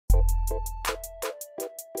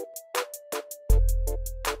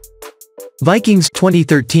Vikings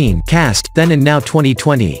 2013 cast, then and now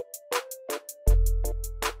 2020.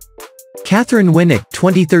 Catherine Winnick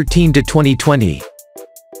 2013 to 2020.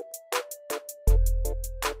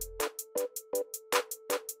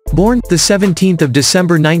 Born the 17th of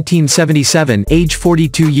December 1977, age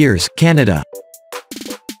 42 years, Canada.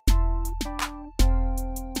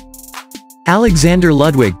 Alexander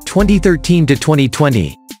Ludwig 2013 to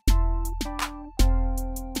 2020.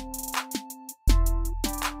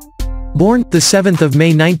 Born the 7th of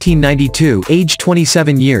May 1992, age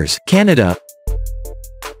 27 years, Canada.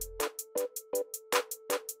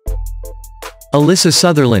 Alyssa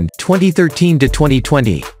Sutherland 2013 to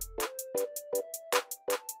 2020.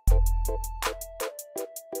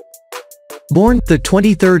 Born the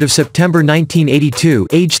 23rd of September 1982,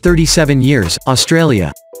 age 37 years,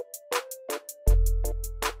 Australia.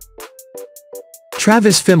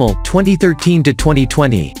 Travis Fimmel 2013 to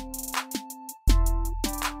 2020.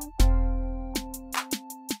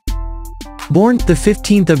 Born the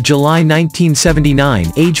 15th of July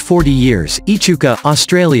 1979, age 40 years, Echuca,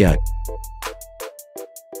 Australia.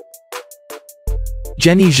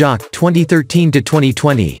 Jenny Jacques 2013 to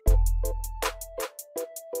 2020.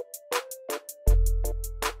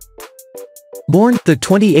 Born the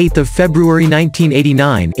 28th of February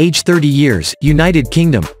 1989, age 30 years, United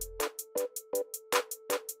Kingdom.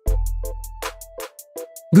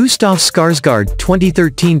 Gustav Skarsgård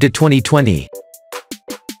 2013 to 2020.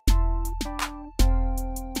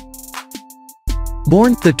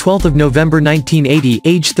 Born the 12th of November 1980,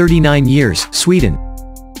 age 39 years, Sweden.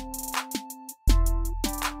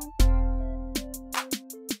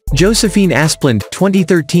 Josephine Asplund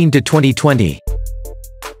 2013 to 2020.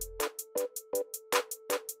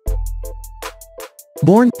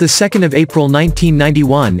 Born the 2nd of April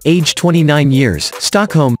 1991, age 29 years,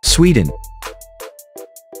 Stockholm, Sweden.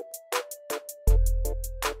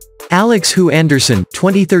 Alex Hu Anderson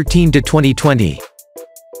 2013 to 2020.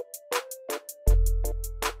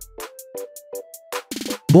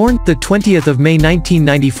 Born the 20th of May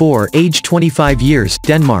 1994, age 25 years,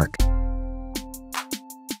 Denmark.